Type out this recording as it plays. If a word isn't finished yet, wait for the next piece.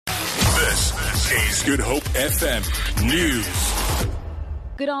This is Good Hope FM News.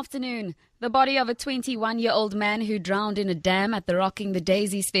 Good afternoon. The body of a 21-year-old man who drowned in a dam at the Rocking the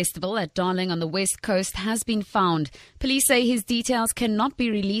Daisies Festival at Darling on the west coast has been found. Police say his details cannot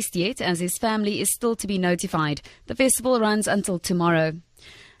be released yet as his family is still to be notified. The festival runs until tomorrow.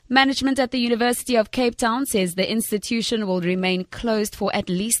 Management at the University of Cape Town says the institution will remain closed for at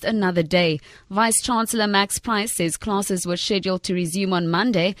least another day. Vice-Chancellor Max Price says classes were scheduled to resume on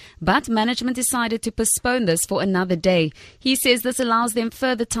Monday, but management decided to postpone this for another day. He says this allows them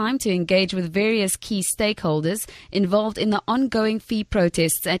further time to engage with various key stakeholders involved in the ongoing fee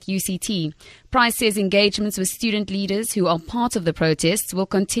protests at UCT. Price says engagements with student leaders who are part of the protests will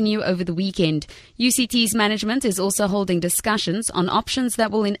continue over the weekend. UCT's management is also holding discussions on options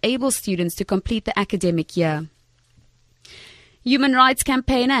that will enable students to complete the academic year. Human rights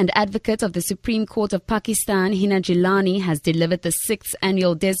campaigner and advocate of the Supreme Court of Pakistan, Hina Jilani, has delivered the 6th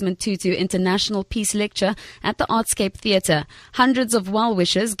annual Desmond Tutu International Peace Lecture at the Artscape Theatre. Hundreds of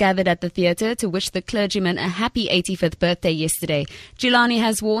well-wishers gathered at the theatre to wish the clergyman a happy 85th birthday yesterday. Jilani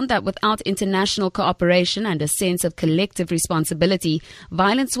has warned that without international cooperation and a sense of collective responsibility,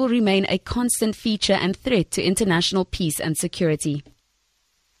 violence will remain a constant feature and threat to international peace and security.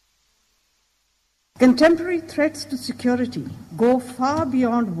 Contemporary threats to security go far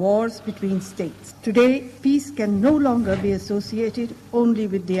beyond wars between states. Today, peace can no longer be associated only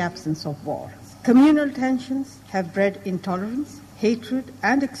with the absence of war. Communal tensions have bred intolerance, hatred,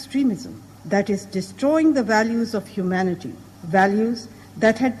 and extremism that is destroying the values of humanity, values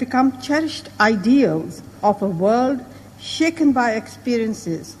that had become cherished ideals of a world shaken by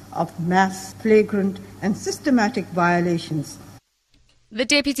experiences of mass, flagrant, and systematic violations. The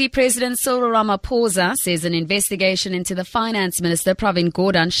Deputy President Cyril Ramaphosa says an investigation into the Finance Minister Pravin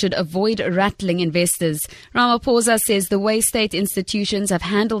Gordhan should avoid rattling investors. Ramaphosa says the way state institutions have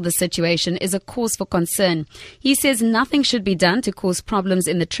handled the situation is a cause for concern. He says nothing should be done to cause problems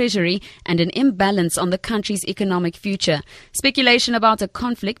in the Treasury and an imbalance on the country's economic future. Speculation about a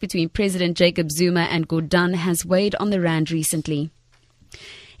conflict between President Jacob Zuma and Gordhan has weighed on the rand recently.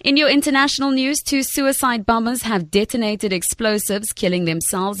 In your international news, 2 suicide bombers have detonated explosives, killing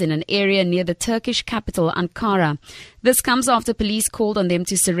themselves in an area near the Turkish capital, Ankara. This comes after police called on them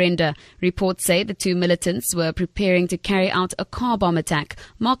to surrender. Reports say the 2 militants were preparing to carry out a car bomb attack.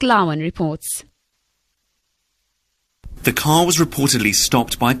 Mark Lowen reports. The car was reportedly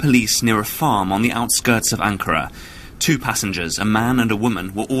stopped by police near a farm on the outskirts of Ankara. 2 passengers, a man and a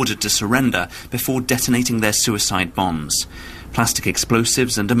woman, were ordered to surrender before detonating their suicide bombs. Plastic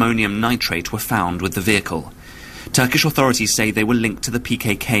explosives and ammonium nitrate were found with the vehicle. Turkish authorities say they were linked to the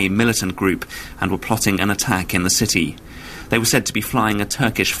PKK militant group and were plotting an attack in the city. They were said to be flying a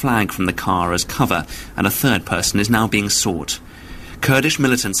Turkish flag from the car as cover, and a 3rd person is now being sought. Kurdish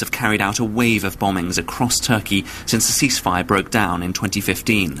militants have carried out a wave of bombings across Turkey since the ceasefire broke down in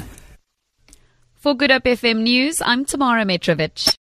 2015. For Good Hope FM News, I'm Tamara Mitrovic.